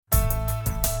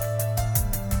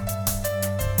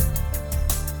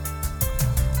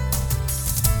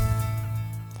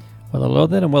Well, hello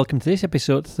there, and welcome to this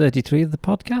episode 33 of the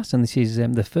podcast. And this is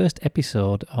the first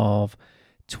episode of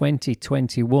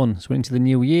 2021. So we're into the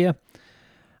new year,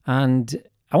 and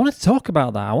I wanted to talk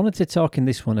about that. I wanted to talk in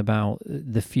this one about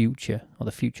the future, or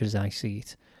the future as I see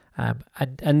it.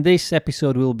 And this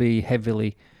episode will be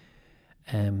heavily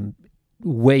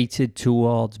weighted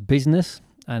towards business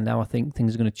and how I think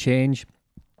things are going to change.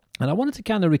 And I wanted to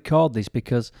kind of record this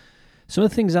because some of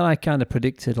the things that I kind of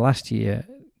predicted last year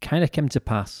kind of came to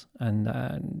pass,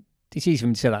 and it's easy for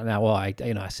me to say that now. I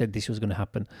said this was going to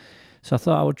happen, so I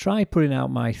thought I would try putting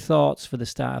out my thoughts for the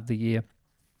start of the year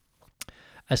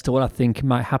as to what I think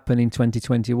might happen in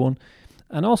 2021,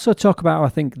 and also talk about how I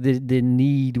think the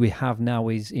need we have now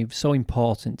is so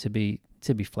important to be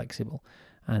flexible.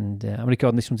 And I'm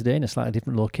recording this one today in a slightly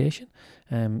different location,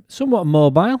 somewhat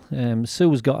mobile.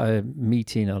 Sue's got a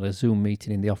meeting or a Zoom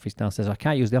meeting in the office downstairs. I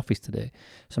can't use the office today,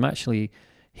 so I'm actually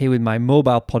here with my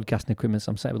mobile podcasting equipment. So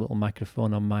I'm set with a little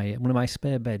microphone on one of my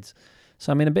spare beds.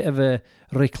 So I'm in a bit of a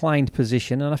reclined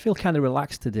position, and I feel kind of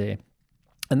relaxed today.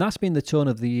 And that's been the tone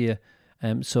of the year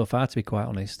so far, to be quite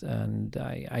honest. And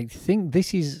I think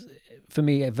this is, for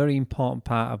me, a very important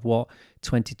part of what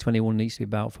 2021 needs to be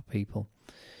about for people.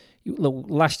 Look,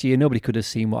 last year, nobody could have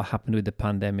seen what happened with the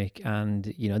pandemic.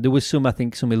 And, there was some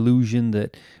illusion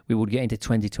that we would get into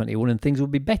 2021 and things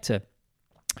would be better.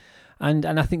 And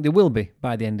I think there will be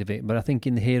by the end of it. But I think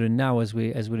in the here and now, as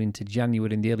we're into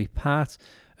January, in the early part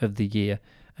of the year,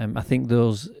 I think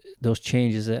those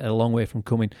changes are a long way from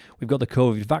coming. We've got the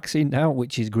COVID vaccine now,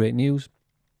 which is great news.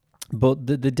 But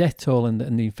the death toll and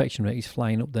the infection rate is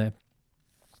flying up there.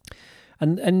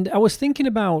 And I was thinking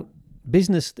about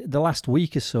business the last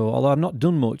week or so. Although I've not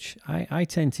done much, I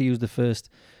tend to use the first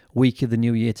week of the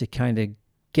new year to kind of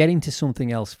get into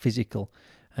something else physical.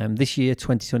 This year,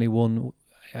 2021...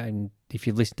 and if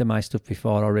you've listened to my stuff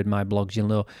before or read my blogs, you'll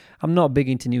know I'm not big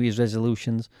into New Year's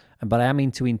resolutions, but I am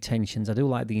into intentions. I do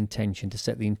like the intention, to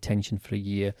set the intention for a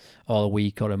year or a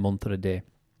week or a month or a day.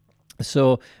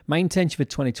 So my intention for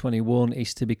 2021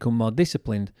 is to become more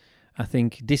disciplined. I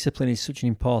think discipline is such an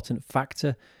important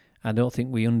factor. I don't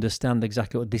think we understand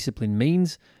exactly what discipline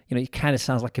means. It kind of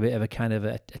sounds like a bit of a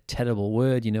terrible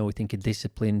word. We think of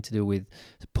discipline to do with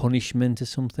punishment or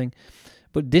something.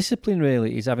 But discipline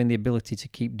really is having the ability to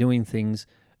keep doing things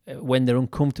when they're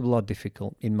uncomfortable or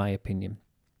difficult, in my opinion.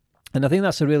 And I think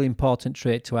that's a really important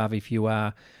trait to have if you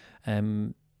are a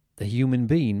human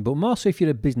being, but more so if you're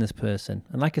a business person.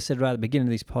 And like I said right at the beginning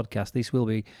of this podcast, this will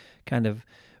be kind of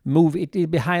we'll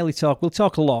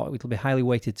talk a lot, it'll be highly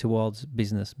weighted towards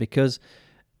business, because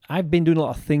I've been doing a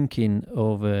lot of thinking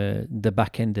over the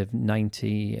back end of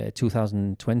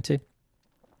 2020.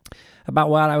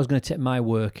 About where I was going to take my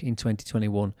work in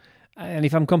 2021. And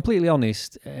if I'm completely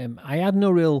honest, I had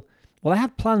I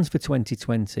had plans for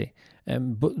 2020,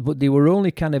 but they were only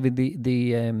kind of in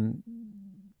the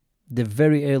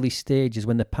very early stages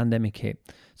when the pandemic hit.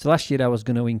 So last year I was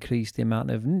going to increase the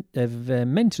amount of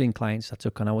mentoring clients I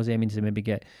took on. I was aiming to maybe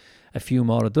get a few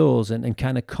more of those and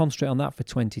kind of concentrate on that for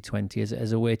 2020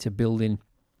 as a way to build in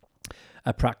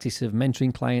a practice of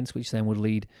mentoring clients, which then would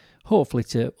lead hopefully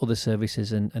to other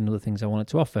services and other things I wanted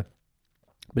to offer.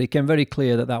 But it became very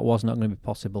clear that was not going to be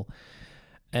possible.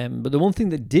 But the one thing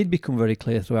that did become very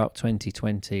clear throughout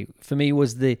 2020 for me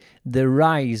was the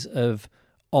rise of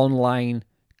online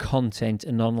content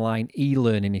and online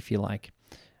e-learning, if you like.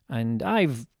 And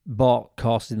I've bought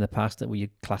courses in the past that were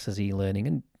classed as e-learning.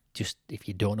 And just if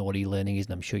you don't know what e-learning is,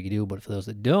 and I'm sure you do, but for those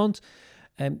that don't,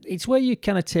 it's where you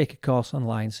kind of take a course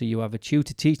online, so you have a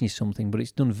tutor teaching you something, but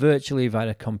it's done virtually via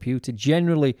a computer,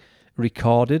 generally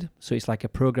recorded, so it's like a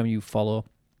program you follow.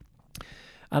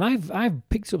 And I've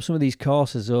picked up some of these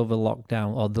courses over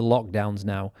lockdown, or the lockdowns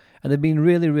now, and they've been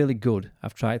really, really good.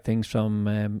 I've tried things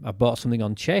from, I bought something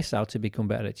on chess, how to become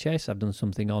better at chess. I've done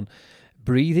something on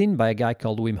breathing by a guy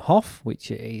called Wim Hof, which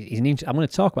is I'm going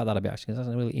to talk about that a bit, actually, because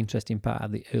that's a really interesting part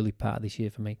of the early part of this year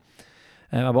for me.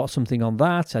 I bought something on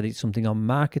that. I did something on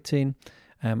marketing.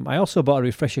 I also bought a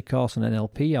refresher course on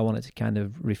NLP. I wanted to kind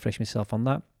of refresh myself on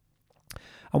that.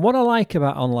 And what I like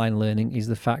about online learning is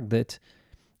the fact that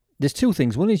there's two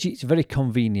things. One is it's very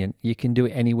convenient. You can do it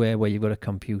anywhere where you've got a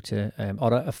computer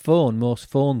or a phone. Most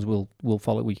phones will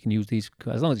follow. You can use these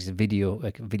as long as it's a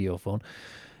video phone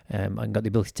and got the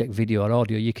ability to take video or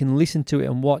audio. You can listen to it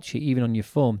and watch it even on your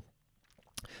phone.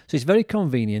 So it's very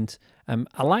convenient.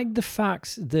 I like the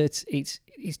fact that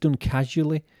it's done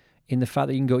casually, in the fact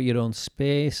that you can go at your own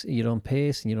space, your own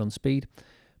pace, and your own speed.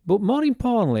 But more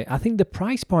importantly, I think the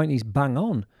price point is bang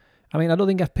on. I mean, I don't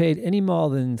think I've paid any more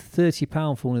than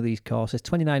 £30 for one of these courses.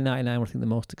 $29.99, I think, the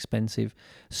most expensive.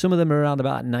 Some of them are around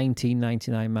about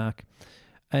 $19.99 mark.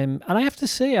 And I have to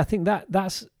say, I think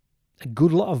that's a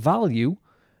good lot of value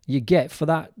you get for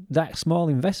that small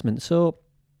investment. So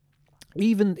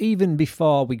even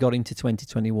before we got into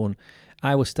 2021,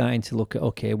 I was starting to look at,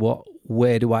 okay,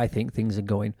 where do I think things are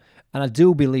going? And I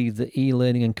do believe that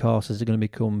e-learning and courses are going to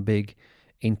become big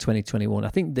in 2021. I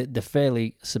think that they're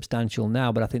fairly substantial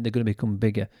now, but I think they're going to become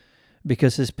bigger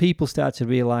because as people start to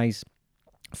realise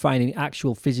finding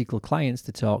actual physical clients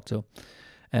to talk to,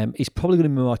 it's probably going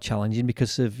to be more challenging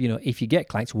because of, if you get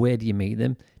clients, where do you meet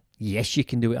them? Yes, you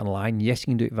can do it online. Yes,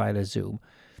 you can do it via Zoom.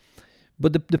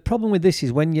 But the problem with this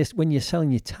is when you're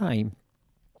selling your time,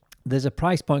 there's a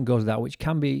price point goes with that which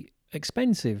can be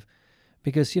expensive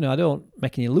because, I don't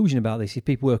make any illusion about this. If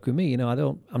people work with me,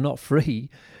 I'm not free.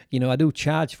 I do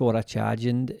charge for what I charge.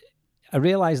 And I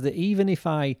realise that even if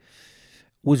I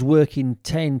was working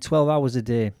 10, 12 hours a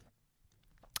day,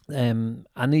 and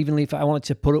even if I wanted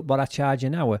to put up what I charge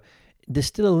an hour, there's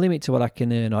still a limit to what I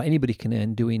can earn or anybody can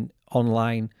earn doing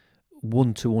online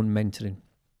one-to-one mentoring.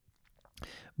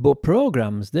 But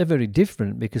programs, they're very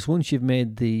different because once you've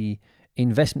made the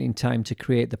investment in time to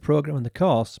create the program and the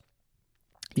course,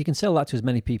 you can sell that to as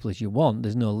many people as you want.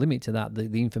 There's no limit to that.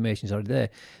 The information is already there.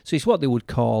 So it's what they would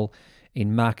call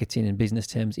in marketing and business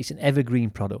terms, it's an evergreen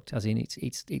product, as in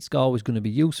it's always going to be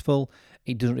useful.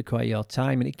 It doesn't require your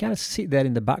time, and it kind of sit there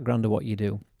in the background of what you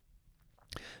do.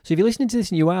 So if you're listening to this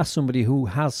and you are somebody who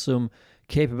has some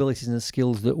capabilities and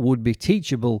skills that would be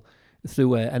teachable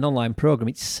through an online program,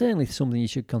 it's certainly something you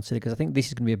should consider because I think this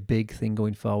is going to be a big thing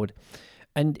going forward.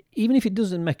 And even if it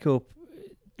doesn't make up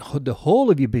the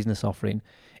whole of your business offering,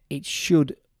 it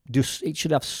should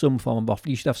have some form of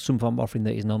offering. You should have some form of offering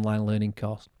that is an online learning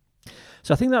course.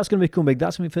 So I think that's going to become big.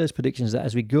 That's my first predictions, that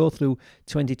as we go through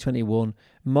 2021,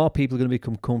 more people are going to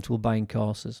become comfortable buying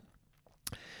courses.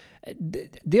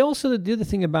 The other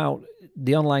thing about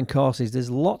the online courses,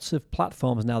 there's lots of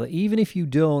platforms now that even if you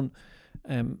don't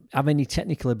have any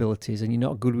technical abilities and you're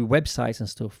not good with websites and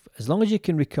stuff, as long as you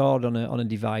can record on a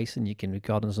device, and you can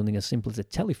record on something as simple as a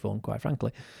telephone, quite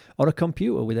frankly, or a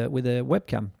computer with a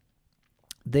webcam,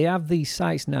 they have these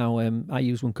sites now. I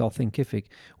use one called Thinkific,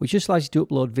 which just allows you to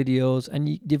upload videos, and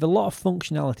you have a lot of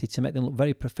functionality to make them look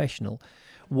very professional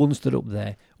once they're up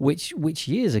there, which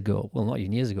years ago, well, not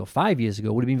even years ago, 5 years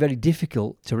ago, would have been very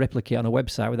difficult to replicate on a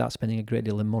website without spending a great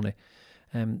deal of money.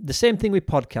 The same thing with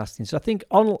podcasting. So I think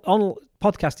on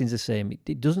podcasting is the same.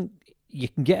 You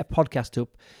can get a podcast up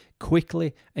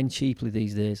quickly and cheaply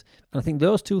these days. And I think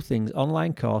those two things,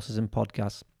 online courses and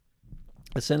podcasts,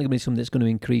 are certainly going to be something that's going to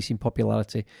increase in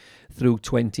popularity through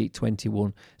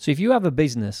 2021. So if you have a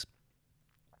business,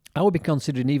 I would be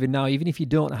considering even now, even if you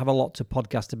don't have a lot to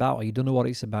podcast about or you don't know what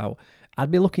it's about,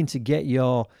 I'd be looking to get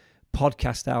your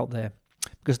podcast out there.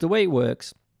 Because the way it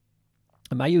works,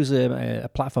 I use a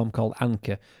platform called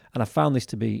Anchor, and I found this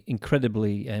to be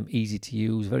incredibly easy to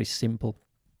use, very simple.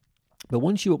 But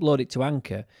once you upload it to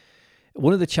Anchor,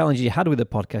 one of the challenges you had with the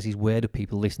podcast is where do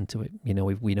people listen to it?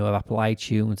 We know of Apple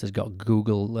iTunes, there's got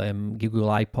Google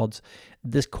iPods.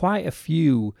 There's quite a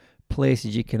few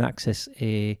places you can access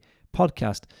a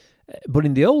podcast. But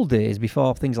in the old days,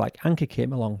 before things like Anchor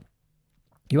came along,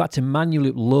 you had to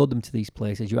manually upload them to these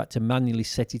places. You had to manually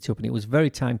set it up, and it was very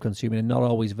time-consuming and not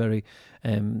always very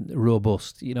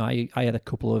robust. I had a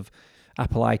couple of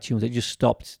Apple iTunes that just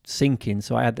stopped syncing,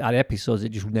 so I had episodes that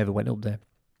just never went up there.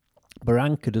 But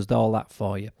Anchor does all that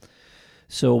for you.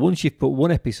 So once you've put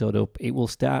one episode up, it will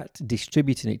start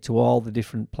distributing it to all the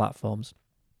different platforms.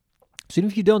 So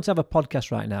even if you don't have a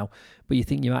podcast right now, but you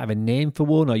think you might have a name for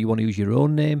one or you want to use your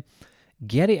own name,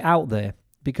 get it out there.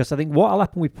 Because I think what will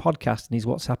happen with podcasting is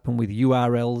what's happened with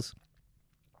URLs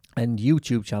and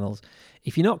YouTube channels.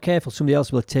 If you're not careful, somebody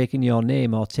else will have taken your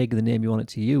name or taken the name you want it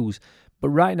to use. But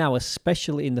right now,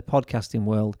 especially in the podcasting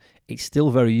world, it's still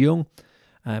very young.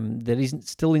 There isn't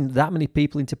still that many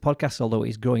people into podcasts, although it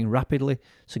is growing rapidly.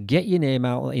 So get your name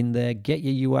out in there, get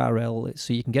your URL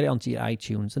so you can get it onto your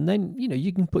iTunes, and then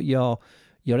you can put your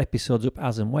episodes up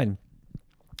as and when.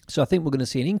 So I think we're going to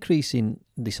see an increase in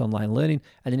this online learning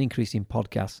and an increase in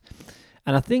podcasts,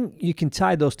 and I think you can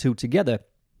tie those two together.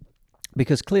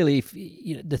 Because clearly, if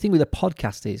the thing with a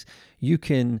podcast is you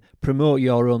can promote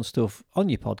your own stuff on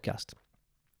your podcast.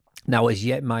 Now, as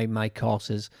yet, my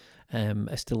courses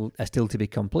are still to be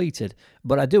completed,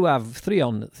 but I do have 3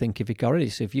 on Thinkific already.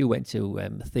 So if you went to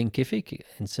Thinkific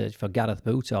and search for Gareth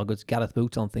Boot or go to Gareth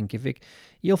Boot on Thinkific,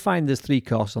 you'll find there's 3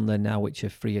 courses on there now which are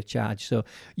free of charge. So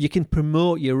you can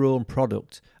promote your own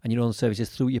product and your own services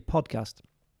through your podcast.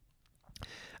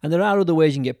 And there are other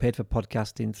ways you can get paid for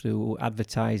podcasting through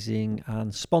advertising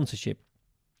and sponsorship.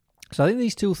 So I think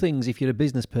these 2 things, if you're a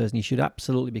business person, you should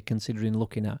absolutely be considering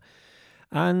looking at.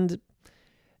 And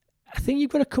I think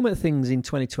you've got to come at things in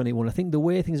 2021. I think the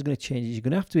way things are going to change is you're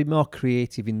going to have to be more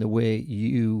creative in the way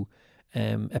you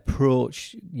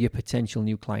approach your potential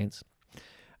new clients.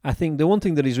 I think the one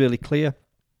thing that is really clear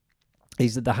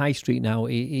is that the high street now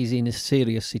is in a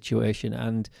serious situation,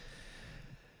 and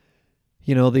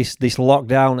this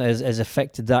lockdown has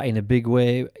affected that in a big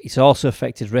way. It's also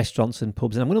affected restaurants and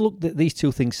pubs, and I'm going to look at these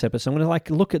two things separate. So I'm going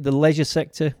to look at the leisure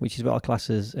sector, which is what I class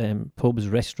as pubs,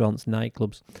 restaurants,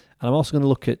 nightclubs, and I'm also going to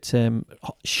look at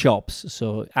shops,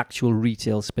 so actual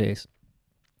retail space.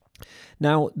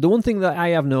 Now, the one thing that I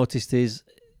have noticed is,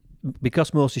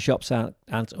 because most of the shops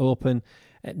aren't open,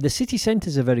 the city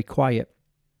centres are very quiet.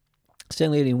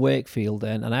 Certainly in Wakefield,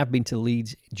 and I've been to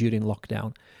Leeds during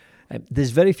lockdown, there's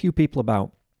very few people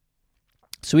about.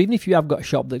 So even if you have got a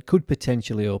shop that could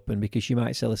potentially open, because you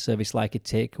might sell a service like a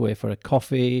takeaway for a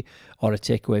coffee or a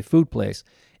takeaway food place,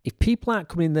 if people aren't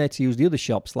coming in there to use the other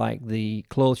shops, like the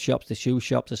clothes shops, the shoe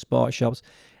shops, the sports shops,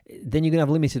 then you're going to have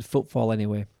limited footfall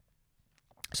anyway.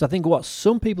 So I think what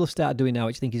some people have started doing now,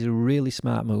 which I think is a really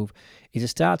smart move, is to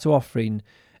start to offering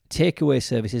takeaway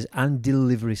services and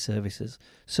delivery services.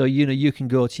 So, you can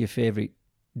go to your favourite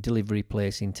delivery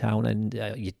place in town and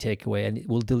you take away and it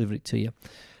will deliver it to you.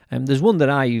 There's one that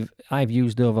I've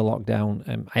used over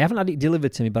lockdown. I haven't had it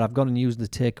delivered to me, but I've gone and used the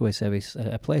takeaway service,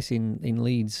 a place in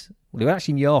Leeds. Well, it was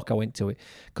actually in York I went to it,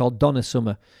 called Donna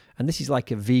Summer. And this is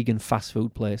like a vegan fast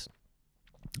food place.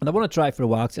 And I want to try it for a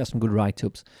while because it has some good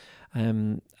write-ups.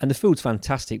 And the food's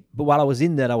fantastic. But while I was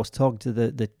in there, I was talking to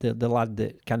the lad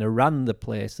that kind of ran the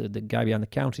place, the guy behind the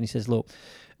counter, and he says, look,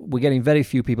 we're getting very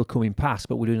few people coming past,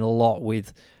 but we're doing a lot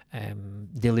with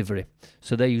delivery.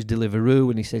 So they use Deliveroo,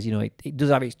 and he says, it does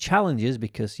have its challenges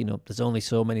because, there's only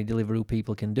so many Deliveroo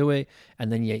people can do it,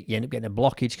 and then you end up getting a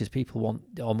blockage because people want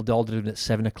all delivered at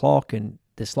 7 o'clock, and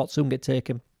the slots soon get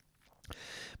taken.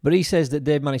 But he says that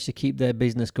they've managed to keep their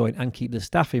business going and keep the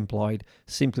staff employed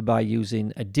simply by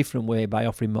using a different way, by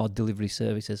offering more delivery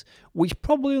services, which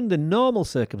probably under normal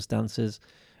circumstances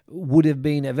would have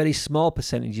been a very small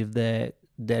percentage of their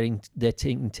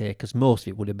intake, because most of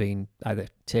it would have been either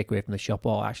takeaway from the shop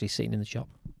or actually sitting in the shop.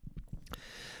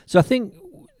 So I think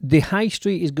the high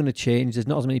street is going to change. There's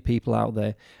not as many people out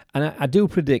there. And I do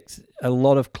predict a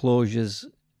lot of closures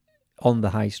on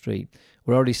the high street.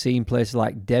 We're already seeing places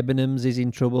like Debenhams is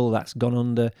in trouble. That's gone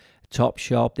under.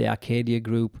 Topshop, the Arcadia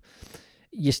Group.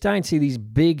 You're starting to see these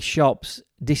big shops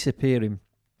disappearing.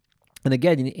 And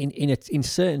again, in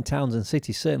certain towns and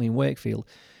cities, certainly in Wakefield,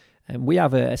 we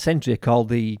have a centre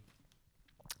called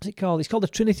what's it called? It's called the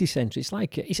Trinity Centre. It's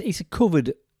like it's a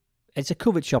covered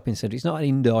shopping centre. It's not an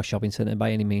indoor shopping centre by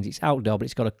any means. It's outdoor, but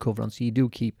it's got a cover on, so you do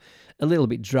keep a little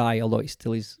bit dry, although it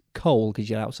still is cold because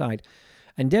you're outside.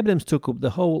 And Debenhams took up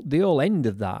the whole end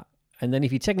of that. And then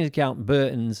if you take into account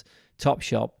Burton's,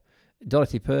 Topshop,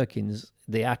 Dorothy Perkins,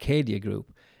 the Arcadia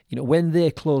Group, when they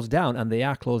close down, and they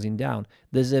are closing down,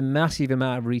 there's a massive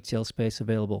amount of retail space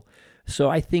available. So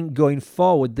I think going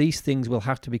forward, these things will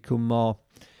have to become more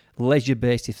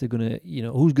leisure-based if they're going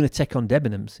to, who's going to take on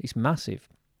Debenhams? It's massive.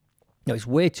 It's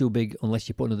way too big unless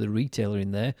you put another retailer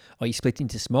in there or you split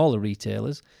into smaller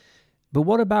retailers. But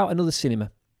what about another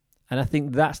cinema? And I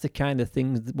think that's the kind of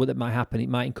thing that might happen. It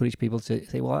might encourage people to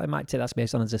say, well, I might take that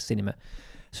space on as a cinema.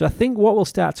 So I think what will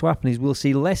start to happen is we'll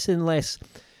see less and less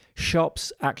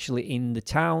shops actually in the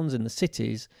towns and the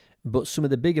cities, but some of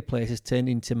the bigger places turn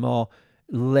into more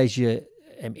leisure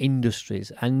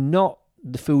industries, and not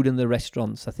the food and the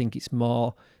restaurants. I think it's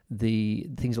more the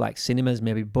things like cinemas,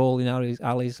 maybe bowling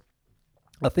alleys.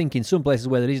 I think in some places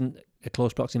where there isn't a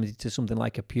close proximity to something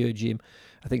like a Pure Gym,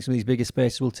 I think some of these bigger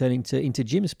spaces will turn into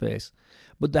gym space.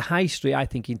 But the high street, I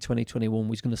think in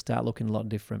 2021, is going to start looking a lot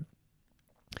different.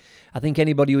 I think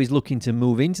anybody who is looking to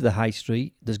move into the high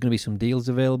street, there's going to be some deals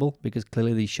available because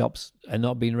clearly these shops are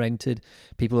not being rented.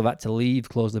 People have had to leave,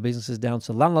 close their businesses down.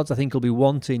 So landlords, I think, will be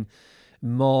wanting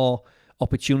more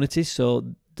opportunities. So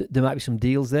there might be some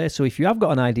deals there. So if you have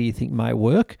got an idea you think might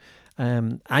work,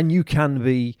 and you can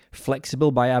be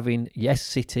flexible by having,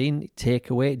 sit-in,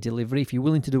 takeaway, delivery. If you're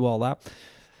willing to do all that,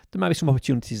 there might be some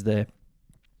opportunities there.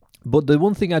 But the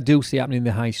one thing I do see happening in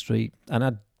the high street,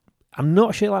 and I'm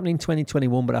not sure it'll happen in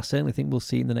 2021, but I certainly think we'll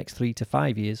see in the next 3 to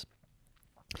 5 years.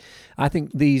 I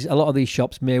think a lot of these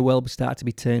shops may well start to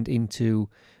be turned into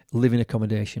living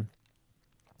accommodation.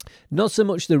 Not so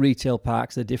much the retail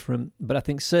parks, they're different, but I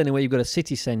think certainly where you've got a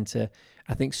city centre,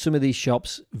 I think some of these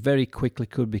shops very quickly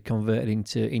could be converted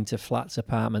into flats,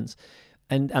 apartments.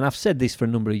 And I've said this for a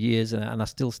number of years, and I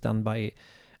still stand by it.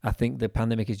 I think the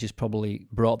pandemic has just probably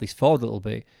brought this forward a little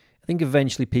bit. I think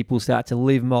eventually people start to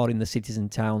live more in the cities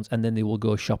and towns, and then they will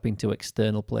go shopping to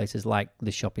external places like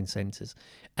the shopping centres.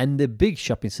 And the big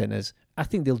shopping centres, I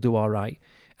think they'll do all right.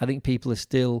 I think people are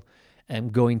still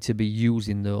going to be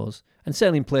using those. And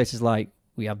certainly in places like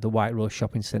we have the White Rose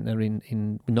Shopping Centre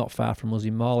in not far from us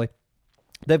in Morley.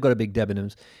 They've got a big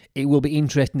Debenhams. It will be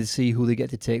interesting to see who they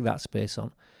get to take that space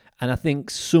on. And I think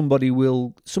somebody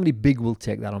big will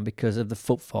take that on because of the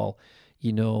footfall.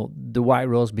 You know, the White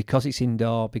Rose, because it's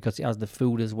indoor, because it has the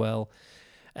food as well,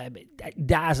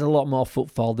 that has a lot more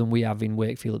footfall than we have in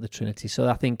Wakefield at the Trinity. So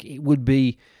I think it would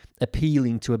be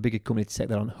appealing to a bigger company to take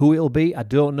that on. Who it'll be, I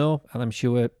don't know. And I'm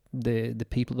sure the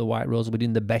people at the White Rose will be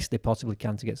doing the best they possibly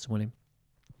can to get someone in.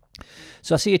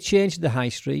 So I see a change to the high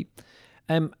street.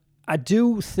 I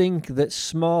do think that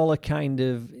smaller kind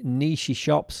of niche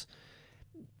shops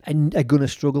are going to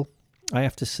struggle. I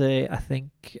have to say, I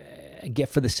think,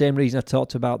 for the same reason I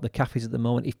talked about the cafes at the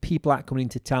moment, if people aren't coming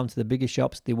into town to the bigger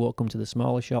shops, they won't come to the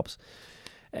smaller shops.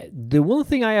 The one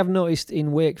thing I have noticed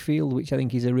in Wakefield, which I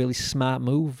think is a really smart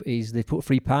move, is they put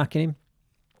free parking in.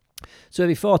 So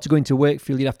before, to go into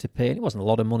Wakefield, you'd have to pay, and it wasn't a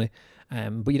lot of money,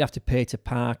 but you'd have to pay to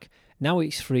park. Now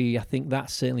it's free. I think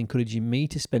that's certainly encouraging me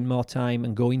to spend more time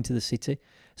and go into the city.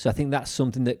 So I think that's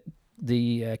something that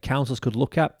the councils could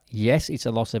look at. Yes, it's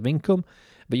a loss of income,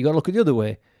 but you've got to look at the other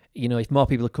way. You know, if more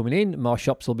people are coming in, more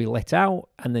shops will be let out,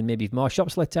 and then maybe if more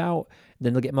shops let out,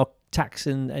 then they'll get more tax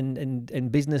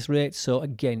and business rates. So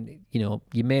again, you know,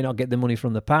 you may not get the money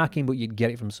from the parking, but you'd get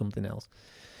it from something else.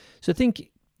 So I think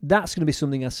that's going to be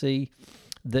something I see,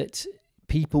 that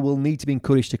people will need to be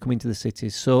encouraged to come into the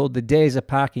cities. So the days of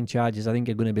parking charges, I think,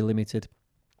 are going to be limited.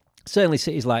 Certainly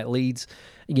cities like Leeds,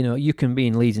 you know, you can be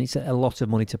in Leeds and it's a lot of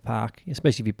money to park,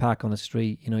 especially if you park on the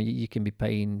street. You know, you can be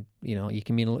paying, you know, you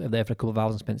can be there for a couple of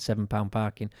hours and spend £7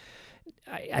 parking.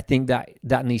 I think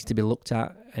that needs to be looked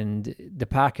at. And the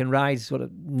park and rides,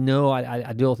 no,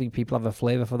 I don't think people have a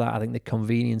flavour for that. I think the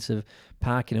convenience of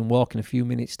parking and walking a few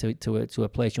minutes to a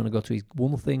place you want to go to is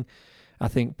one thing. I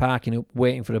think parking up,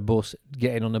 waiting for a bus,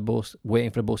 getting on a bus,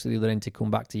 waiting for a bus at the other end to come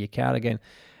back to your car again.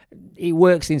 It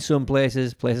works in some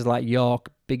places like York,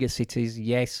 bigger cities,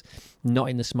 yes, not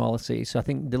in the smaller cities. So I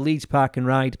think the Leeds Park and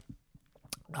Ride,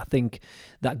 I think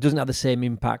that doesn't have the same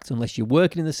impact unless you're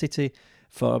working in the city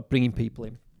for bringing people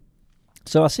in.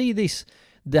 So I see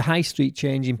the high street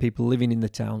changing, people living in the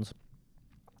towns.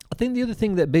 I think the other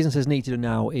thing that businesses need to do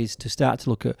now is to start to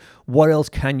look at what else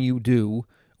can you do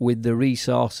with the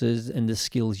resources and the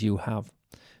skills you have.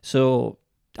 So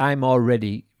I'm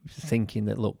already thinking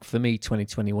that, look, for me,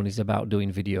 2021 is about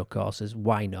doing video courses.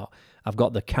 Why not? I've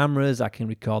got the cameras, I can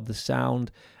record the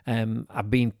sound. I've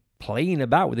been playing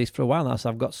about with this for a while now, so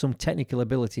I've got some technical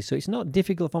ability. So it's not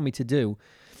difficult for me to do.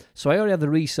 So I already have the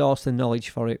resource and knowledge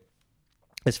for it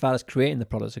as far as creating the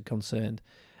products are concerned.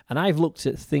 And I've looked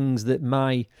at things that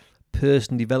my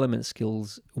personal development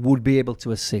skills would be able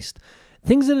to assist.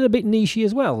 Things that are a bit nichey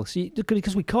as well. So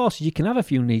because with courses, you can have a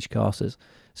few niche courses.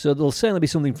 So there'll certainly be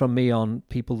something from me on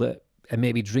people that are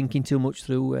maybe drinking too much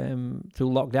through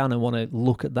lockdown and want to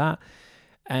look at that.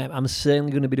 I'm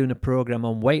certainly going to be doing a program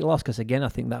on weight loss because, again, I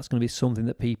think that's going to be something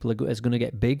that people is going to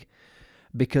get big.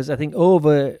 Because I think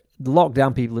over the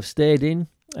lockdown, people have stayed in.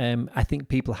 I think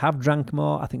people have drank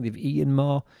more. I think they've eaten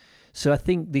more. So I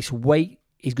think this weight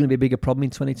is going to be a bigger problem in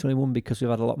 2021 because we've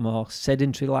had a lot more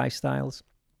sedentary lifestyles.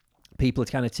 People are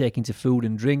kind of taking to food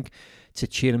and drink to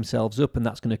cheer themselves up, and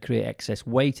that's going to create excess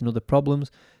weight and other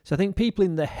problems. So I think people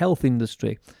in the health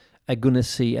industry are going to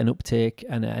see an uptake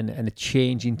and a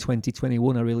change in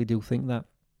 2021. I really do think that.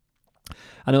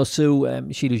 I know Sue,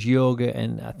 she does yoga,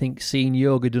 and I think seeing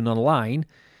yoga done online,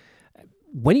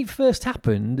 when it first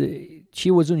happened,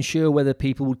 she was unsure whether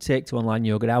people would take to online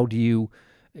yoga. How do you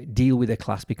deal with a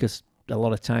class? Because a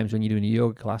lot of times when you're doing a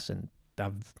yoga class, and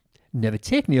I've never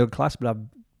taken a yoga class, but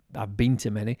I've been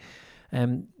to many,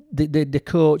 the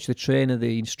coach, the trainer,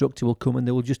 the instructor will come and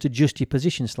they will just adjust your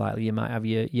position slightly. You might have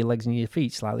your legs and your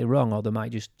feet slightly wrong, or they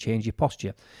might just change your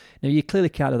posture. Now, you clearly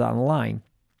can't do that online.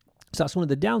 So that's one of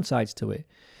the downsides to it.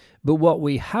 But what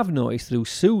we have noticed through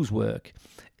Sue's work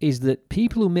is that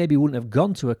people who maybe wouldn't have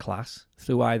gone to a class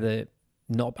through either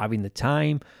not having the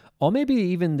time or maybe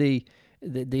even the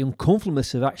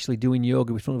uncomfortableness of actually doing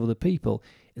yoga in front of other people,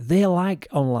 they like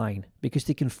online because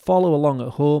they can follow along at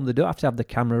home. They don't have to have the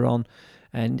camera on,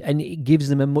 and it gives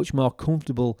them a much more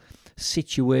comfortable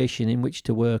situation in which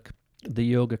to work the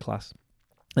yoga class.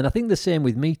 And I think the same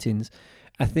with meetings.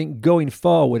 I think going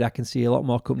forward, I can see a lot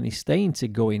more companies staying to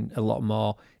going a lot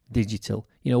more digital.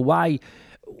 You know, why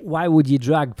would you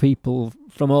drag people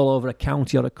from all over a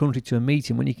county or a country to a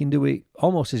meeting when you can do it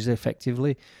almost as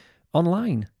effectively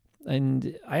online?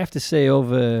 And I have to say,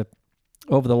 over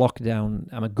the lockdown,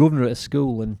 I'm a governor at a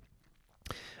school, and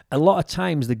a lot of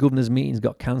times the governor's meetings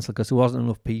got cancelled because there wasn't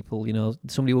enough people. You know,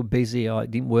 somebody was busy or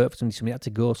it didn't work for somebody had to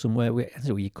go somewhere.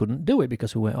 So you couldn't do it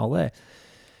because we weren't all there.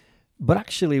 But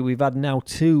actually, we've had now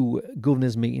 2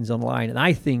 governor's meetings online, and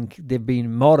I think they've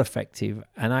been more effective,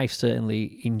 and I've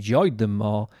certainly enjoyed them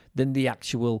more than the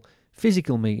actual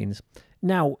physical meetings.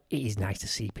 Now, it is nice to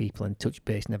see people and touch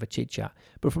base and have a chit-chat,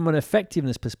 but from an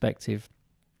effectiveness perspective,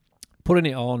 putting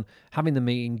it on, having the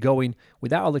meeting, going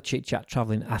without all the chit-chat,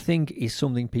 travelling, I think is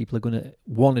something people are going to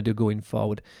want to do going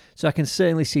forward. So I can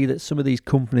certainly see that some of these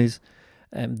companies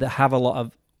that have a lot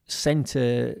of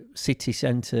city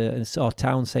centre or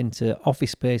town centre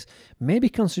office space may be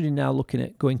considering now looking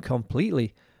at going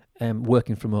completely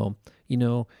working from home. You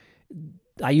know,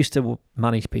 I used to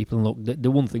manage people, and look,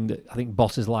 the one thing that I think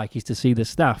bosses like is to see the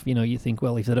staff. You know, you think,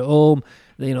 well, if they're at home,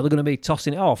 they're going to be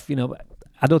tossing it off, but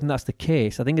I don't think that's the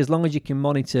case. I think as long as you can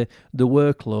monitor the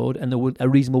workload and a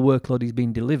reasonable workload is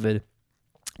being delivered,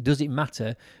 does it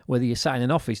matter whether you're sat in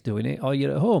an office doing it or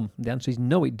you're at home? The answer is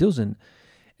no, it doesn't.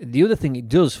 The other thing it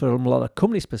does from a lot of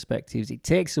companies' perspectives, it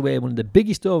takes away one of the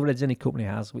biggest overheads any company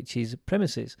has, which is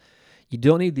premises. You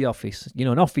don't need the office.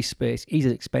 An office space is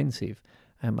expensive.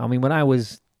 When I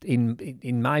was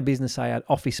in my business, I had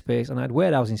office space and I had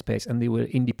warehousing space, and they were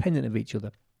independent of each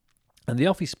other. And the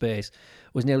office space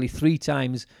was nearly 3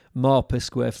 times more per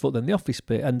square foot than the office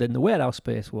space, and then the warehouse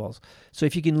space was. So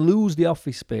if you can lose the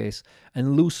office space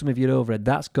and lose some of your overhead,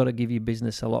 that's got to give your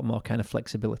business a lot more kind of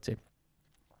flexibility.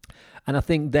 And I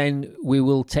think then we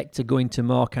will take to going to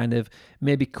more kind of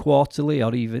maybe quarterly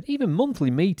or even monthly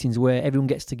meetings where everyone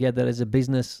gets together as a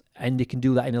business, and they can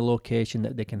do that in a location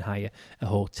that they can hire, a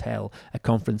hotel, a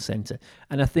conference centre.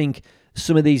 And I think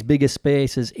some of these bigger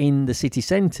spaces in the city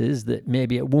centres that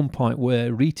maybe at one point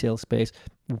were retail space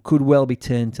could well be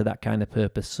turned to that kind of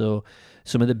purpose. So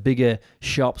some of the bigger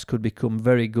shops could become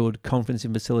very good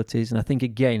conferencing facilities. And I think,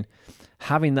 again,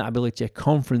 having that ability, a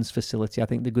conference facility, I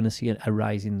think they're going to see a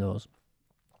rise in those.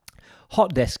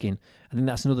 Hot desking, I think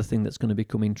that's another thing that's going to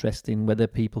become interesting, whether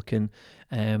people can,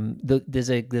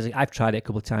 I've tried it a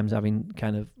couple of times, having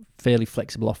kind of fairly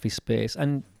flexible office space,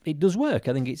 and it does work.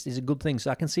 I think it's a good thing,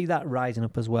 so I can see that rising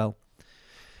up as well.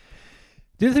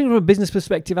 The other thing from a business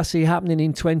perspective I see happening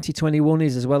in 2021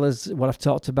 is, as well as what I've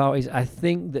talked about, is I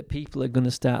think that people are going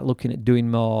to start looking at doing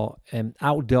more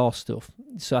outdoor stuff.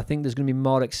 So I think there's going to be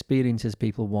more experiences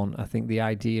people want. I think the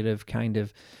idea of kind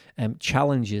of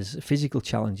challenges, physical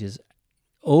challenges,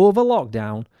 over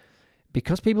lockdown,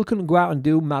 because people couldn't go out and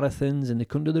do marathons, and they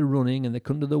couldn't do the running, and they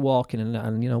couldn't do the walking,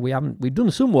 and we've done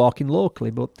some walking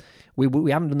locally, but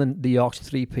we haven't done the Yorkshire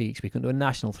Three Peaks. We couldn't do a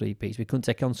national Three Peaks. We couldn't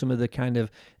take on some of the kind of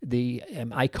the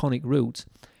iconic routes.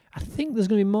 I think there's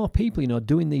going to be more people,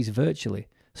 doing these virtually.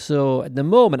 So at the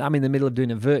moment, I'm in the middle of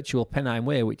doing a virtual Pennine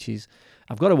Way, which is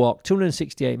I've got to walk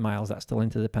 268 miles. That's the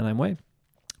length of the Pennine Way,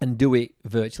 and do it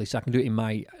virtually, so I can do it in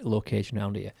my location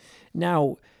around here.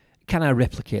 Now, can I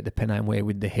replicate the Pennine Way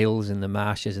with the hills and the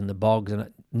marshes and the bogs?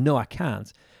 No, I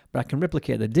can't. But I can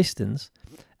replicate the distance.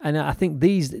 And I think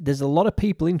there's a lot of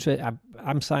people interested.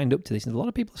 I'm signed up to this, and a lot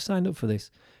of people have signed up for this.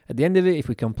 At the end of it, if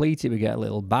we complete it, we get a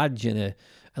little badge and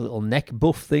a little neck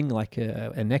buff thing, like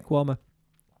a neck warmer.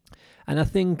 And I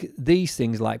think these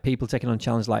things, like people taking on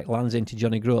challenges like Land's End to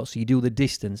Johnny Groat, so you do the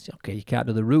distance. Okay, you can't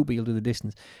do the route, but you'll do the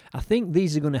distance. I think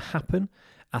these are going to happen.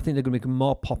 I think they're going to become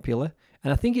more popular.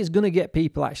 And I think it's going to get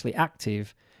people actually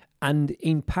active, and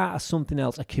in part of something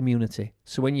else, a community.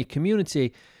 So when your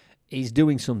community is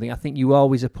doing something, I think you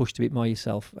always are pushed a bit more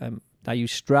yourself. I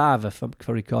use Strava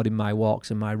for recording my walks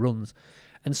and my runs.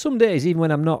 And some days, even when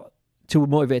I'm not too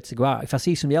motivated to go out, if I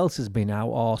see somebody else has been out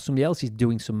or somebody else is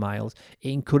doing some miles, it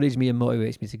encourages me and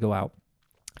motivates me to go out.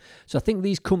 So I think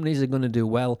these companies are going to do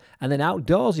well. And then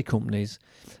outdoorsy companies,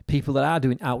 people that are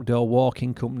doing outdoor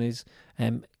walking companies,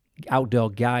 outdoor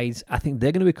guides, I think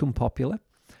they're going to become popular,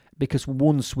 because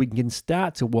once we can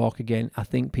start to walk again, I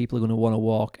think people are going to want to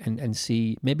walk and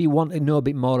see, maybe want to know a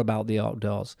bit more about the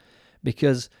outdoors.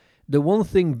 Because the one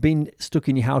thing being stuck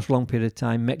in your house for a long period of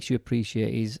time makes you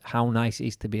appreciate is how nice it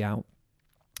is to be out.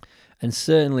 And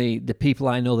certainly the people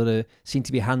I know that seem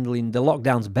to be handling the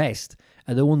lockdowns best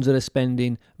are the ones that are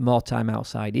spending more time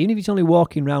outside. Even if it's only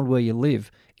walking around where you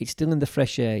live, it's still in the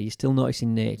fresh air, you're still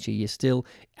noticing nature, you're still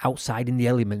outside in the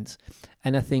elements.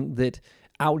 And I think that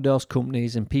outdoors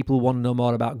companies and people want to know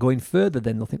more about going further,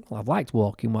 then they'll think, well, I've liked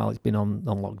walking while it's been on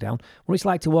lockdown. What it's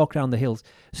like to walk around the hills.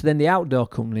 So then the outdoor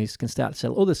companies can start to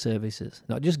sell other services,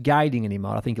 not just guiding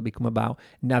anymore. I think it'll become about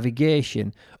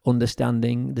navigation,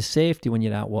 understanding the safety when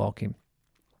you're out walking.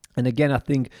 And again, I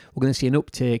think we're going to see an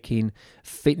uptake in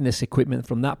fitness equipment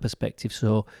from that perspective.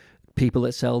 So people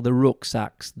that sell the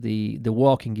rucksacks, the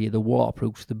walking gear, the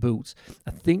waterproofs, the boots,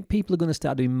 I think people are going to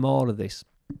start doing more of this.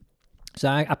 So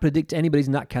I predict anybody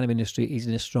in that kind of industry is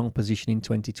in a strong position in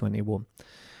 2021.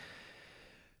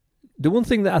 The one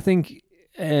thing that I think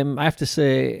I have to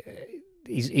say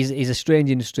is a strange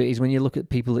industry is when you look at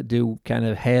people that do kind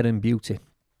of hair and beauty.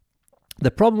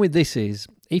 The problem with this is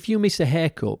if you miss a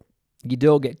haircut, you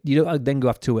don't then go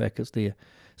have 2 haircuts, do you?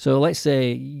 So let's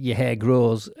say your hair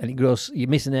grows and you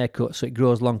miss an haircut, so it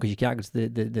grows long because you can't go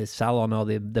to the salon or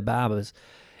the barbers.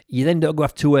 You then don't go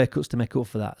have 2 haircuts to make up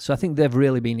for that. So I think they've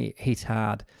really been hit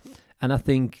hard. And I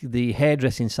think the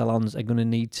hairdressing salons are going to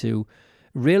need to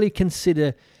really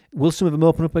consider, will some of them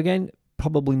open up again?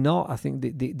 Probably not. I think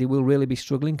they will really be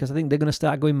struggling because I think they're going to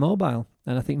start going mobile.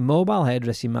 And I think mobile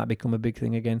hairdressing might become a big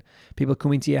thing again. People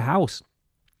come into your house.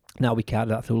 Now, we can't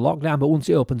do that through lockdown, but once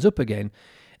it opens up again,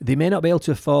 they may not be able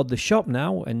to afford the shop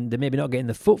now, and they may be not getting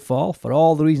the footfall for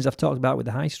all the reasons I've talked about with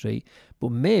the high street,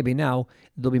 but maybe now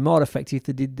they'll be more effective if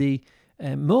they did the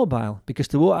mobile, because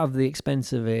they won't have the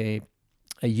expense of a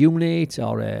unit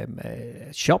or a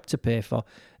shop to pay for.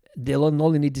 They'll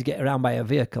only need to get around by a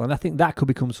vehicle, and I think that could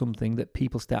become something that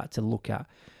people start to look at.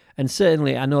 And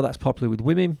certainly, I know that's popular with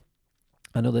women.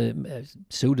 I know that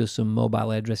Sue does some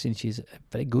mobile hairdressing. She's a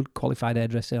very good qualified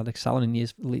hairdresser. Had a salon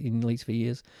in Leeds for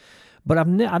years. But I've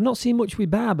not seen much with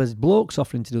barbers, blokes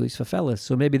offering to do this for fellas.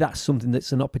 So maybe that's something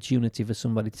that's an opportunity for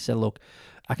somebody to say, look,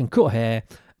 I can cut hair,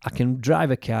 I can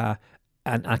drive a car,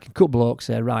 and I can cut blokes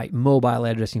hair, right, mobile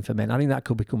hairdressing for men. I think that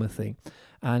could become a thing.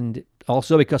 And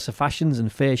also because of fashions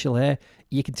and facial hair,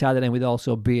 you can tie that in with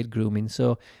also beard grooming.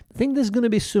 So I think there's going to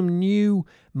be some new,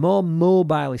 more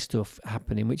mobile stuff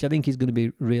happening, which I think is going to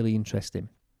be really interesting.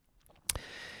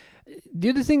 The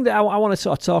other thing that I want to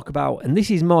sort of talk about, and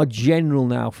this is more general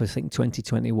now for I think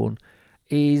 2021,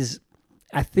 is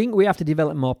I think we have to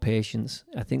develop more patience.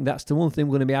 I think that's the one thing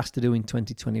we're going to be asked to do in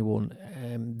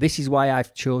 2021. This is why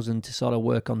I've chosen to sort of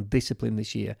work on discipline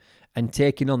this year, and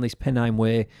taking on this Pennine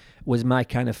Way was my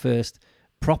kind of first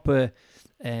proper,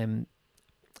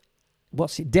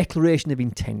 declaration of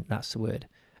intent, that's the word.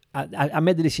 I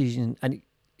made the decision, and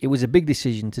it was a big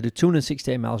decision to do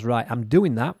 268 miles, right, I'm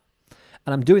doing that.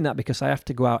 And I'm doing that because I have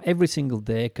to go out every single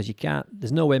day, because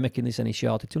there's no way making this any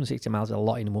shorter. 260 miles is a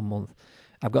lot in 1 month.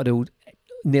 I've got to do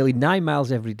nearly 9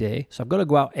 miles every day. So I've got to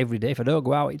go out every day. If I don't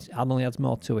go out, it only adds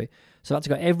more to it. So I have to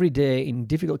go every day in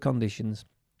difficult conditions,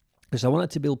 because I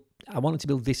wanted to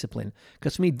build discipline.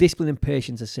 Because for me, discipline and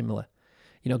patience are similar.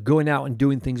 Going out and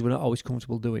doing things we're not always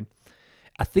comfortable doing.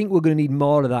 I think we're going to need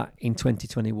more of that in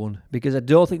 2021, because I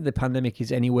don't think the pandemic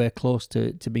is anywhere close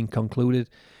to being concluded.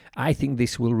 I think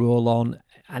this will roll on,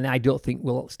 and I don't think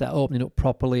we'll start opening up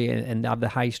properly and have the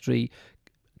high street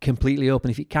completely open.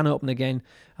 If it can open again,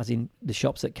 as in the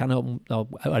shops that can open or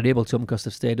are able to open because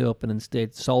they've stayed open and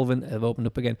stayed solvent have opened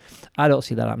up again, I don't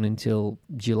see that happening until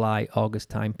July, August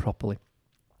time properly.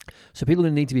 So people are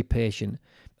going to need to be patient.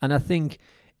 And I think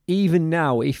even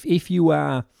now, if you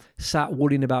are sat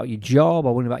worrying about your job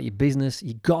or worrying about your business,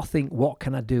 you got to think, what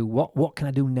can I do? What can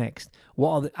I do next?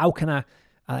 How can I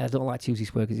don't like to use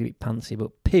this word because it's a bit pantsy,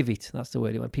 but pivot, that's the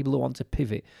word. When people want to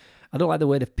pivot, I don't like the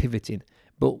word of pivoting.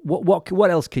 But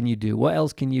what else can you do? What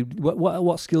else can you?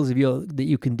 What skills have you that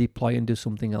you can deploy and do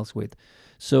something else with?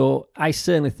 So I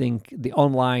certainly think the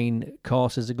online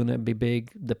courses are going to be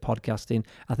big. The podcasting,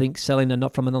 I think selling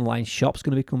not from an online shop is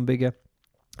going to become bigger.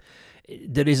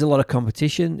 There is a lot of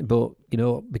competition, but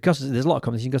because there's a lot of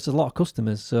competition, because there's a lot of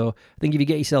customers. So I think if you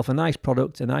get yourself a nice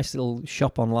product, a nice little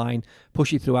shop online,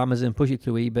 push it through Amazon, push it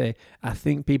through eBay, I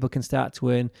think people can start to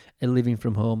earn a living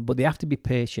from home. But they have to be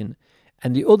patient.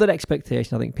 And the other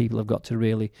expectation I think people have got to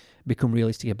really become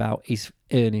realistic about is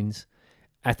earnings.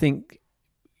 I think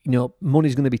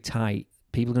money's going to be tight.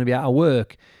 People are going to be out of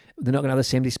work. They're not going to have the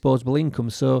same disposable income.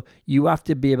 So you have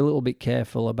to be a little bit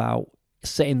careful about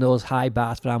setting those high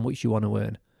bars for how much you want to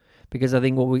earn. Because I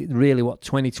think what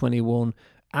 2021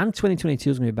 and 2022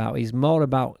 is going to be about is more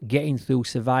about getting through,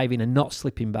 surviving and not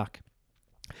slipping back.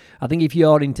 I think if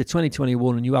you're into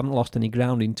 2021 and you haven't lost any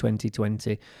ground in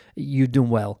 2020, you've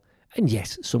done well. And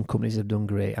yes, some companies have done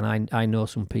great. And I know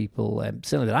some people,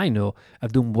 certainly that I know,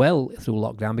 have done well through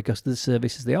lockdown because of the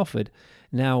services they offered.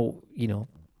 Now,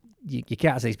 you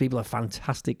can't say these people are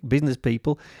fantastic business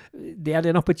people. They had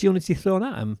an opportunity thrown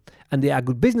at them, and they are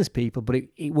good business people, but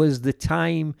it was the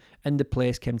time and the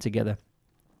place came together.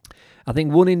 I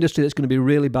think one industry that's going to be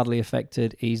really badly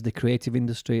affected is the creative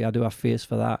industry. I do have fears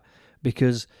for that,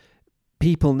 because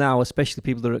people now, especially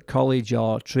people that are at college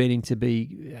or training to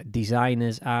be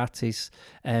designers, artists,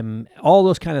 all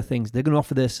those kind of things, they're going to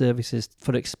offer their services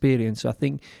for experience. So I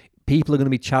think people are going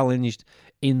to be challenged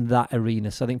in that arena.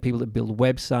 So I think people that build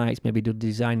websites, maybe do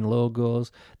design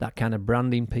logos, that kind of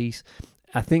branding piece,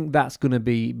 I think that's going to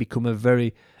become a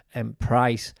very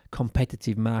price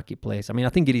competitive marketplace. I mean, I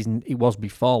think it was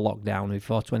before lockdown,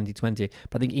 before 2020,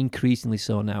 but I think increasingly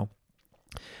so now.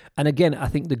 And again, I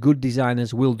think the good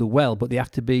designers will do well, but they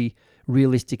have to be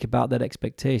realistic about their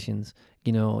expectations.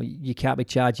 You know, you can't be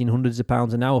charging hundreds of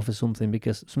pounds an hour for something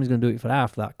because somebody's going to do it for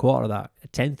half that, quarter of that, a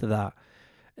tenth of that.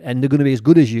 And they're going to be as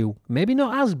good as you. Maybe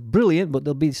not as brilliant, but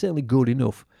they'll be certainly good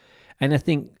enough. And I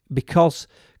think because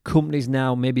companies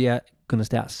now maybe are going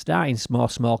to starting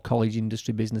small college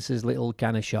industry businesses, little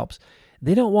kind of shops,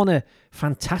 they don't want a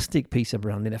fantastic piece of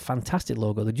branding, a fantastic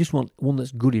logo. They just want one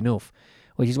that's good enough,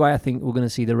 which is why I think we're going to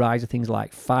see the rise of things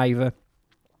like Fiverr.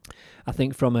 I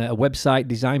think from a website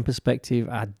design perspective,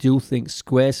 I do think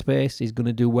Squarespace is going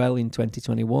to do well in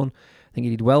 2021. I think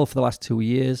it did well for the last 2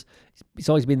 years. It's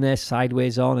always been there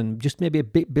sideways on and just maybe a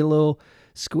bit below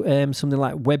something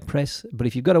like WordPress. But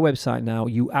if you've got a website now,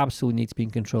 you absolutely need to be in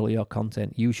control of your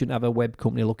content. You shouldn't have a web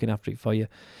company looking after it for you.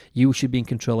 You should be in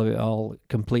control of it all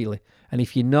completely. And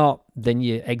if you're not, then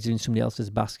you're exiting somebody else's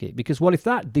basket. Because what if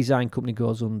that design company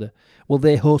goes under? Well,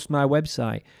 they host my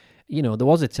website. You know, there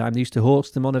was a time they used to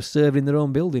host them on a server in their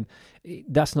own building.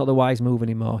 That's not the wise move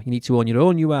anymore. You need to own your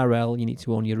own URL. You need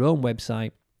to own your own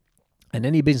website. And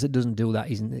any business that doesn't do that,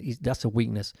 that's a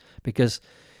weakness, because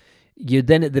you're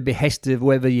then at the behest of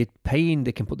whether you're paying.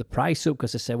 They can put the price up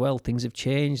because they say, well, things have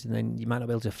changed, and then you might not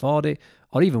be able to afford it.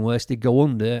 Or even worse, they go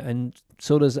under, and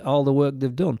so does all the work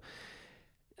they've done.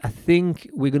 I think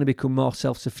we're going to become more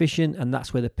self-sufficient, and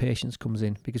that's where the patience comes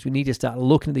in, because we need to start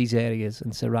looking at these areas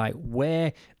and say, right,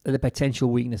 where are the potential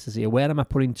weaknesses here? Where am I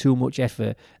putting too much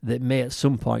effort that may at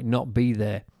some point not be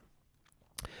there?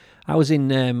 I was in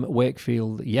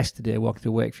Wakefield yesterday, walking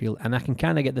through Wakefield, and I can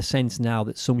kind of get the sense now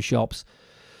that some shops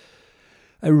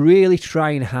are really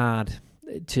trying hard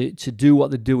to do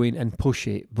what they're doing and push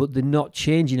it, but they're not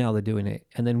changing how they're doing it.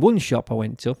 And then one shop I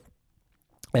went to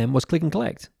was click and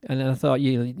collect. And then I thought,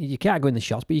 you can't go in the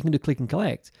shops, but you can do click and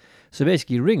collect. So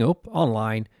basically you ring up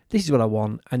online, this is what I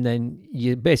want, and then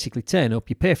you basically turn up,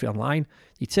 you pay for it online,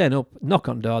 you turn up, knock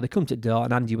on the door, they come to the door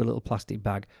and hand you a little plastic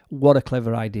bag. What a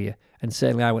clever idea. And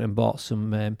certainly I went and bought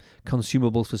some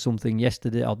consumables for something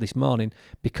yesterday or this morning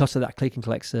because of that click and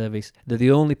collect service. They're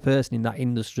the only person in that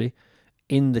industry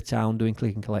in the town doing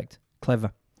click and collect.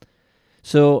 Clever.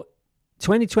 So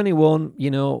 2021,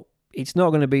 it's not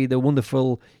going to be the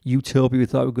wonderful utopia we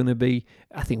thought it was going to be.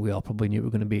 I think we all probably knew it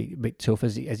was going to be a bit tough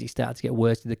as it started to get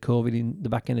worse with the COVID in the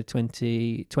back end of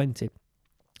 2020.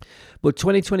 But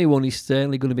 2021 is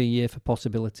certainly going to be a year for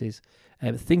possibilities.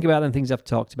 Think about the things I've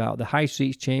talked about. The high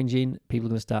street's changing. People are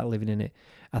going to start living in it.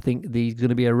 I think there's going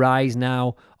to be a rise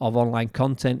now of online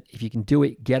content. If you can do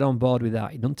it, get on board with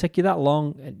that. It doesn't take you that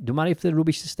long. It don't matter if they're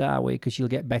rubbish to start with, because you'll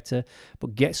get better.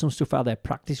 But get some stuff out there.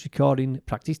 Practice recording,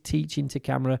 practice teaching to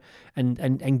camera,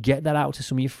 and get that out to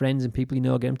some of your friends and people you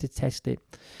know. Get them to test it.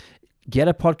 Get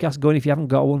a podcast going if you haven't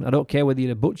got one. I don't care whether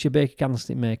you're a butcher, baker,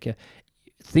 candlestick maker.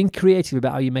 Think creatively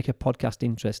about how you make a podcast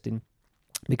interesting,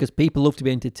 because people love to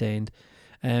be entertained.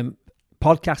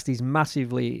 Podcast is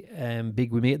massively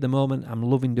big with me at the moment. I'm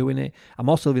loving doing it. I'm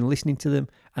also loving listening to them.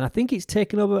 And I think it's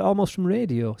taken over almost from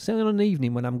radio. Certainly on an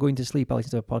evening when I'm going to sleep, I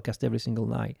listen to a podcast every single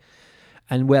night.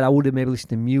 And where I would have maybe listened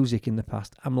to music in the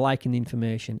past, I'm liking the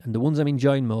information. And the ones I'm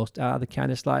enjoying most are the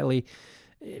kind of slightly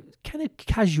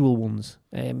casual ones.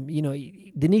 They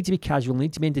need to be casual, they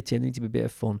need to be entertaining, they need to be a bit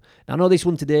of fun. Now, I know this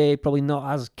one today probably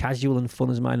not as casual and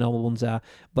fun as my normal ones are,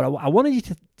 but I wanted you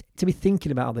to be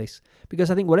thinking about this,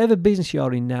 because I think whatever business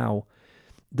you're in now,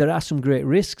 there are some great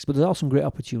risks, but there's also some great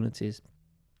opportunities.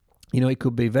 It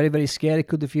could be very, very scary,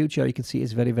 could the future, or you can see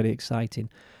it's very, very exciting.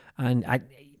 And I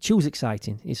choose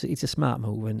exciting. It's a smart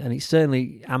move, and it's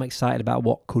certainly, I'm excited about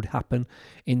what could happen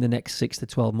in the next 6 to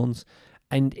 12 months.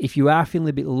 And if you are feeling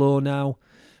a bit low now,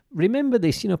 remember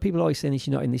this. People are always saying this,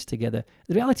 you're not in this together.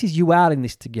 The reality is you are in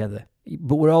this together,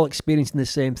 but we're all experiencing the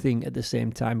same thing at the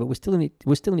same time, but we're still in it.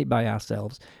 We're still in it by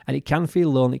ourselves, and it can feel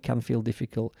lonely. It can feel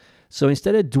difficult. So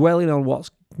instead of dwelling on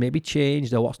what's maybe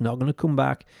changed or what's not going to come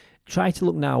back, try to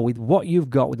look now with what you've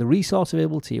got, with the resource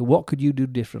available to you. What could you do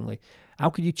differently? How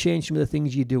could you change some of the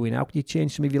things you're doing? How could you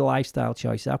change some of your lifestyle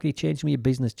choices? How could you change some of your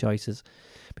business choices?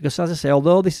 Because as I say,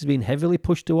 although this has been heavily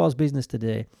pushed towards business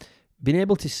today, being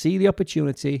able to see the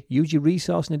opportunity, use your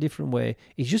resource in a different way,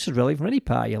 is just as relevant for any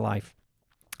part of your life.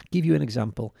 I'll give you an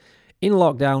example. In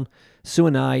lockdown, Sue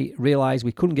and I realised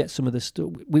we couldn't get some of the stuff.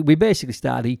 We basically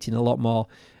started eating a lot more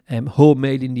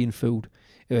homemade Indian food.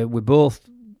 We're both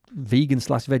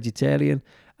vegan/vegetarian,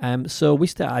 so we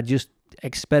started just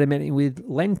experimenting with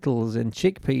lentils and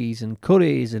chickpeas and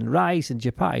curries and rice and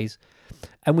chapatis.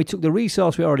 And we took the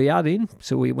resource we already had in.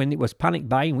 So when it was panic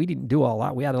buying, we didn't do all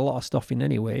that. We had a lot of stuff in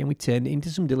anyway, and we turned it into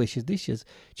some delicious dishes.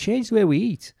 Changed the way we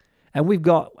eat. And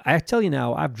I tell you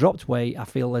now, I've dropped weight. I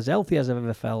feel as healthy as I've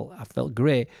ever felt. I felt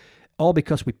great. All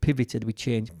because we pivoted, we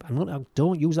changed.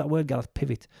 Don't use that word, Gareth,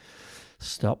 pivot.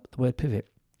 Stop the word pivot.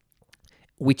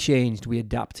 We changed, we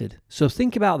adapted. So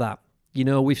think about that.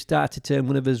 We've started to turn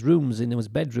one of his rooms in his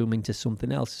bedroom into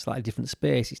something else, a slightly different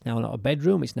space. It's now not a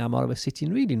bedroom, it's now more of a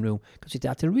sitting reading room because we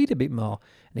started to read a bit more.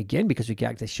 And again, because we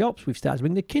get to shops, we've started to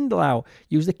bring the Kindle out,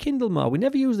 use the Kindle more. We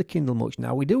never use the Kindle much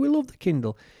now. We do, we love the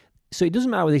Kindle. So it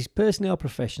doesn't matter whether it's personally or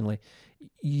professionally.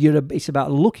 It's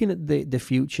about looking at the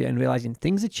future and realising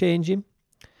things are changing.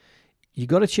 You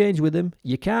got to change with them.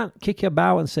 You can't kick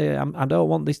about and say, I don't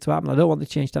want this to happen, I don't want the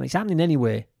change to happen. It's happening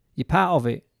anyway. You're part of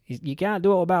it. You can't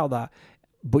do all about that.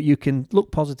 But you can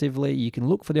look positively, you can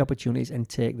look for the opportunities and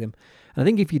take them. And I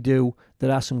think if you do,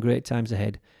 there are some great times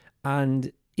ahead.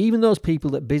 And even those people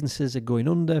that businesses are going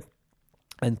under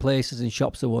and places and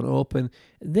shops that won't open,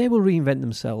 they will reinvent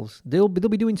themselves. They'll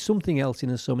be doing something else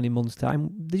in so many months'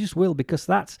 time. They just will, because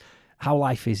that's how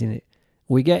life is, isn't it?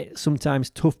 We get sometimes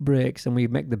tough breaks and we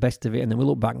make the best of it, and then we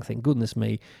look back and think, goodness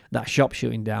me, that shop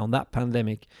shutting down, that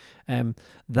pandemic,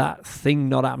 that thing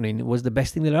not happening was the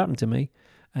best thing that happened to me.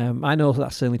 I know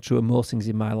that's certainly true of most things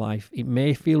in my life. It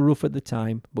may feel rough at the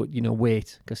time, but,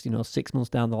 wait, because, 6 months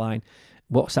down the line,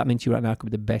 what's happening to you right now could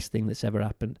be the best thing that's ever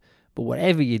happened. But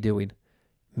whatever you're doing,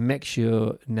 make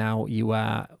sure now you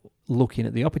are looking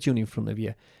at the opportunity in front of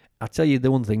you. I'll tell you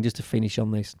the one thing, just to finish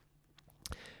on this.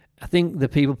 I think the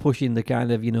people pushing the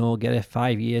kind of, get a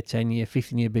 5-year, 10-year,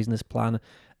 15-year business plan,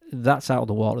 that's out of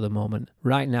the water at the moment.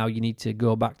 Right now, you need to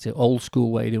go back to old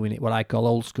school way of doing it, what I call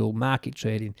old school market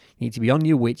trading. You need to be on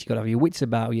your wits. You've got to have your wits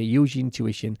about you, use your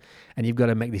intuition, and you've got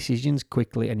to make decisions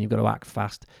quickly, and you've got to act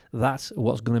fast. That's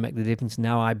what's going to make the difference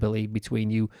now, I believe,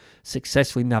 between you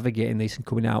successfully navigating this and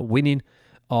coming out winning,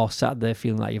 or sat there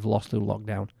feeling like you've lost through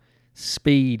lockdown.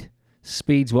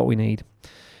 Speed's what we need.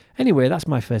 Anyway, that's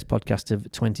my first podcast of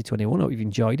 2021. I hope you've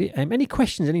enjoyed it. Any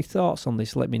questions, any thoughts on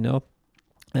this, let me know.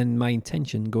 And my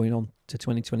intention going on to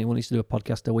 2021 is to do a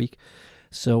podcast a week.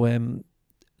 So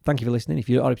thank you for listening. If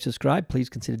you're already subscribed, please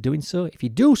consider doing so. If you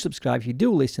do subscribe, if you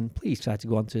do listen, please try to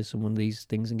go on to some of these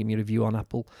things and give me a review on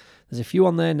Apple. There's a few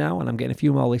on there now, and I'm getting a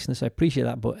few more listeners, so I appreciate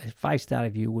that. But a 5-star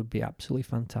review would be absolutely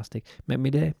fantastic. Make me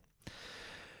day.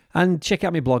 And check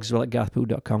out my blogs as well at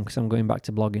garethpoole.com, because I'm going back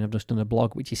to blogging. I've just done a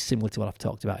blog which is similar to what I've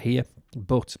talked about here,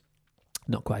 but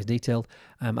not quite as detailed.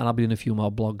 And I'll be doing a few more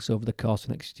blogs over the course of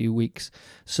the next few weeks.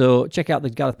 So check out the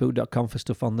garethpoole.com for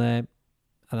stuff on there.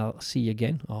 And I'll see you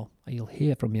again, or you'll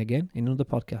hear from me again in another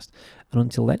podcast. And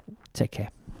until then, take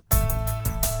care.